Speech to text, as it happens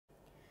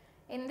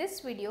In this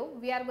video,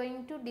 we are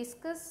going to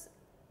discuss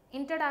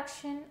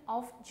introduction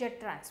of jet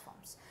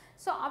transforms.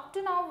 So, up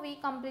to now we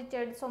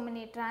completed so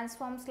many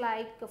transforms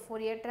like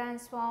Fourier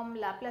transform,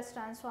 Laplace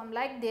transform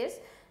like this.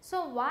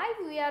 So, why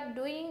we are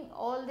doing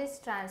all these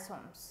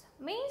transforms?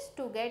 Means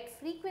to get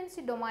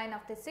frequency domain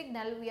of the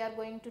signal, we are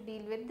going to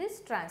deal with these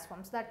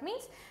transforms. That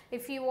means,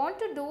 if you want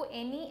to do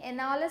any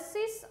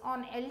analysis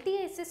on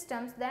LTI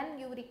systems, then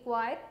you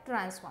require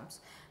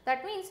transforms.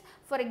 That means,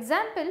 for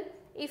example,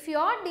 if you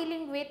are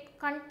dealing with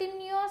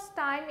continuous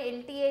time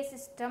LTI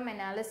system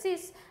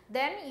analysis,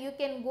 then you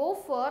can go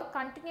for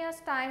continuous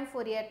time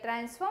Fourier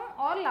transform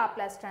or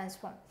Laplace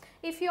transform.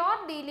 If you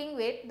are dealing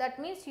with, that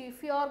means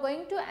if you are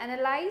going to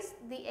analyze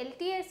the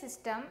LTI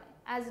system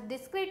as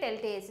discrete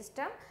LTI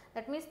system,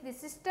 that means the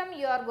system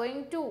you are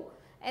going to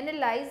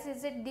analyze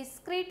is a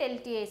discrete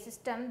LTI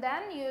system,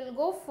 then you will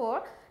go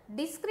for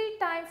discrete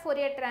time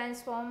Fourier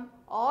transform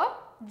or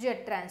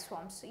jet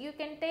transforms. You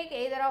can take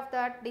either of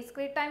that,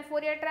 discrete time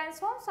Fourier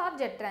transforms or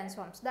jet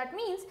transforms. That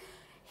means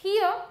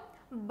here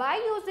by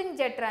using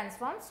jet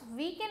transforms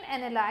we can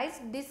analyze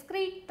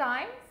discrete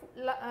time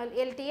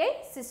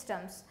LTI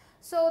systems.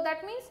 So,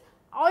 that means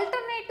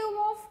alternative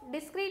of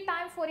discrete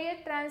time Fourier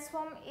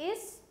transform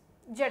is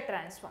jet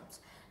transforms.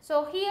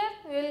 So, here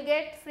we will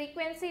get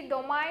frequency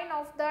domain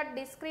of the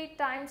discrete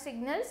time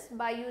signals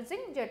by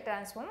using jet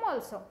transform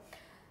also.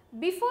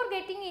 Before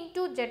getting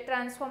into jet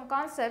transform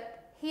concept,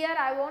 here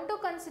I want to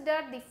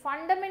consider the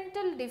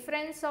fundamental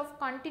difference of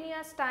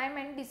continuous time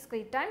and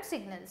discrete time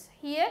signals.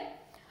 Here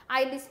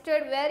I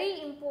listed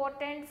very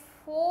important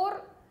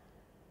 4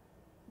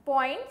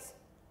 points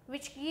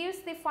which gives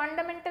the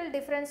fundamental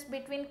difference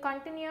between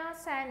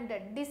continuous and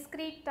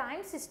discrete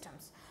time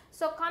systems.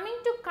 So, coming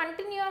to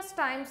continuous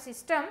time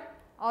system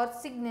or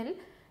signal,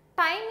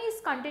 time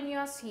is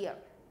continuous here.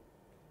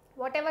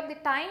 Whatever the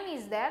time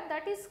is there,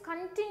 that is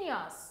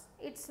continuous.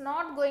 It is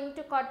not going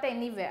to cut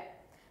anywhere.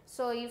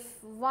 So,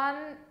 if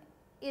 1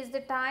 is the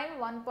time,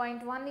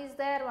 1.1 is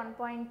there,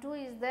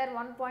 1.2 is there,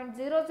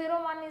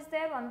 1.001 is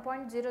there,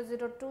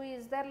 1.002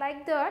 is there,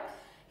 like that.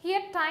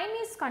 Here time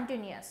is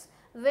continuous,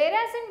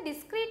 whereas in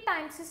discrete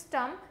time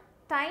system,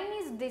 time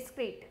is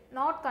discrete,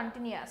 not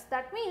continuous.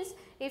 That means,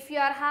 if you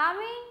are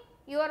having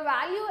your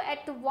value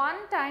at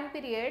one time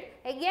period,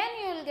 again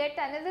you will get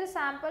another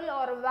sample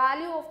or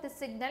value of the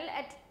signal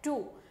at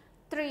 2,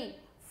 3,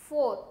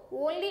 4,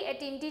 only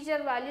at integer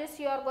values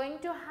you are going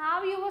to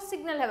have your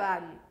signal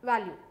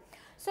value.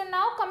 So,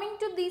 now coming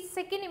to the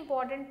second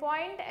important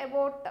point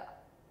about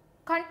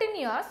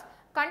continuous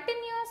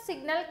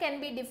signal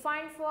can be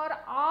defined for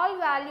all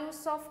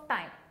values of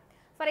time.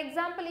 For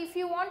example, if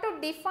you want to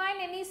define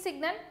any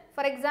signal,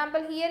 for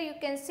example, here you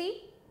can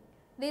see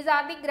these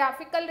are the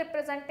graphical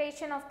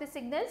representation of the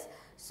signals.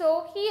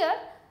 So, here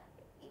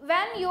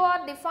when you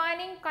are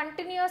defining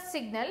continuous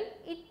signal,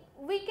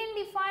 we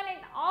can define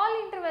at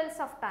all intervals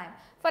of time.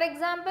 For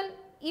example,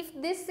 if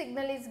this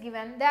signal is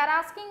given, they are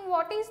asking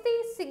what is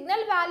the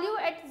signal value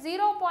at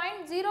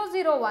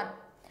 0.001.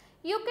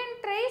 You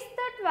can trace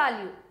that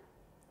value.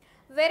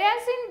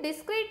 Whereas in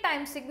discrete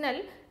time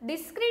signal,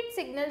 discrete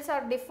signals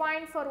are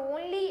defined for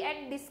only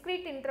at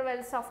discrete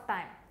intervals of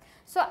time.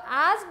 So,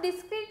 as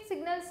discrete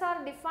signals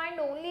are defined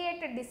only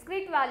at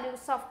discrete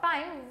values of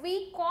time,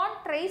 we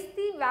can't trace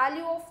the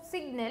value of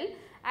signal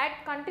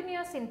at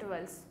continuous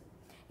intervals.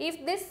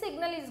 If this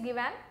signal is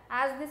given,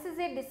 as this is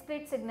a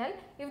discrete signal,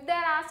 if they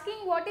are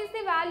asking what is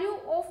the value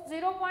of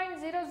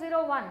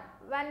 0.001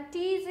 when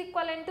t is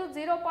equivalent to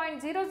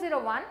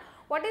 0.001,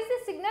 what is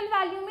the signal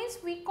value means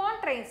we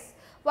can't trace.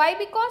 Why?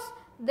 Because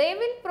they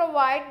will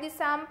provide the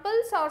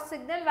samples or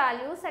signal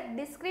values at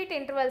discrete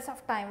intervals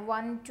of time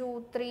 1,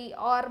 2, 3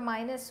 or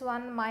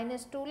 -1,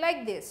 -2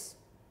 like this.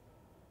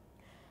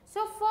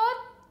 So, for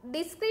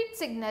discrete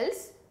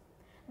signals,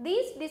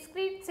 these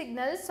discrete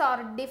signals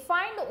are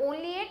defined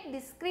only at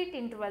discrete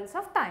intervals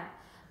of time.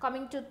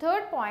 Coming to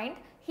third point,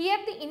 here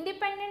the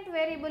independent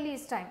variable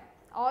is time.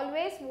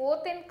 Always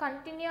both in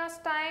continuous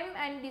time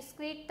and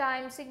discrete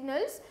time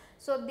signals.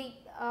 So, the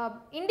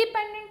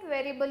independent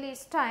variable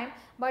is time,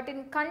 but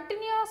in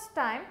continuous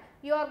time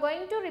you are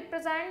going to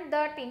represent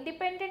that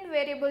independent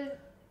variable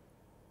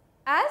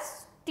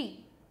as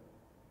t.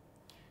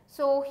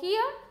 So,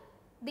 here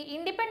the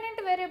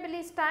independent variable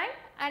is time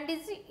and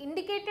is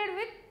indicated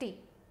with t.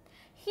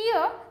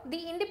 Here the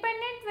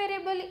independent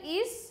variable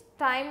is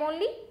time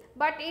only,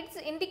 but it is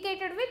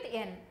indicated with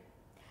n.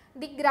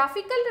 The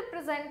graphical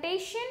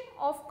representation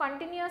of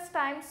continuous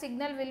time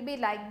signal will be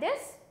like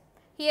this.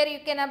 Here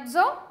you can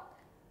observe,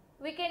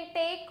 we can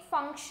take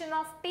function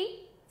of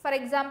t. For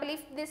example,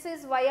 if this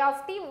is y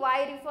of t, y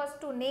refers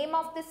to name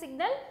of the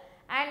signal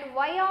and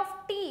y of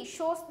t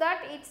shows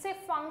that it is a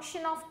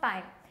function of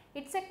time.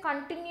 It is a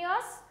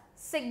continuous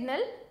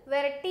signal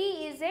where t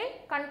is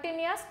a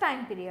continuous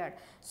time period.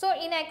 So,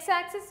 in x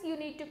axis you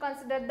need to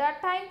consider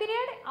that time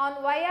period,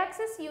 on y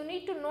axis you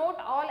need to note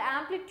all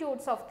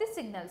amplitudes of the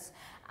signals.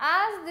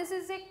 As this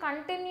is a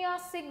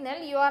continuous signal,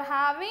 you are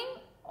having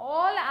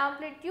all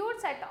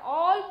amplitudes at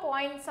all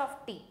points of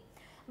t.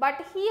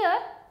 But here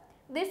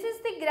this is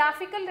the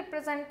graphical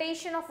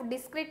representation of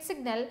discrete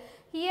signal.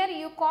 Here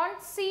you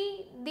can't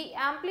see the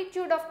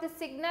amplitude of the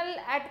signal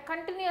at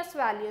continuous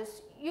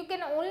values. You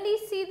can only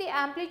see the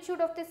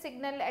amplitude of the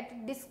signal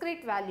at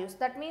discrete values.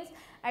 That means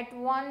at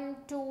 1,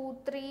 2,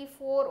 3,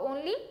 4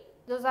 only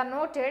those are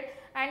noted,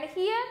 and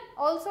here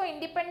also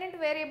independent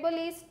variable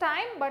is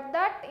time, but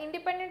that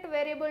independent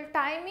variable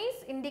time is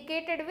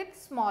indicated with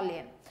small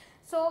n.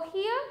 So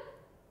here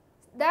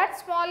that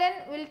small n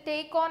will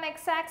take on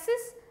x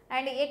axis,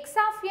 and x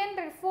of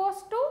n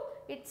refers to,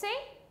 it's a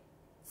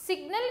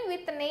signal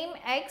with name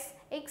x,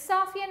 x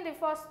of n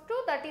refers to,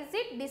 that is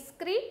a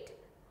discrete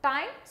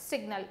time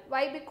signal.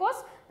 Why?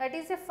 Because that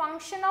is a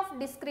function of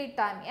discrete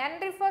time. N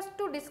refers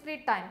to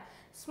discrete time,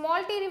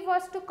 small t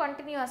refers to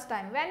continuous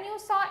time. When you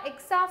saw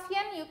x of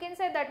n, you can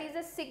say that is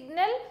a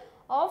signal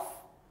of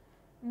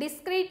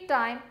discrete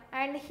time,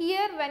 and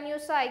here when you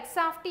saw x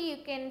of t, you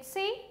can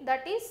say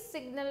that is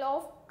signal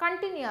of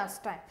continuous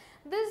time.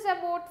 This is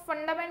about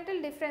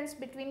fundamental difference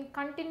between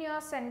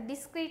continuous and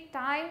discrete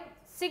time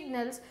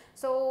signals.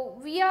 So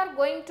we are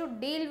going to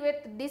deal with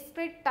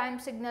discrete time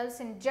signals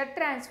in jet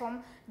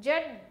transform.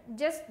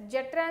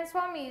 Jet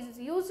transform is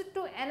used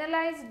to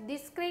analyze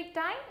discrete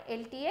time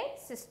LTA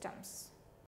systems.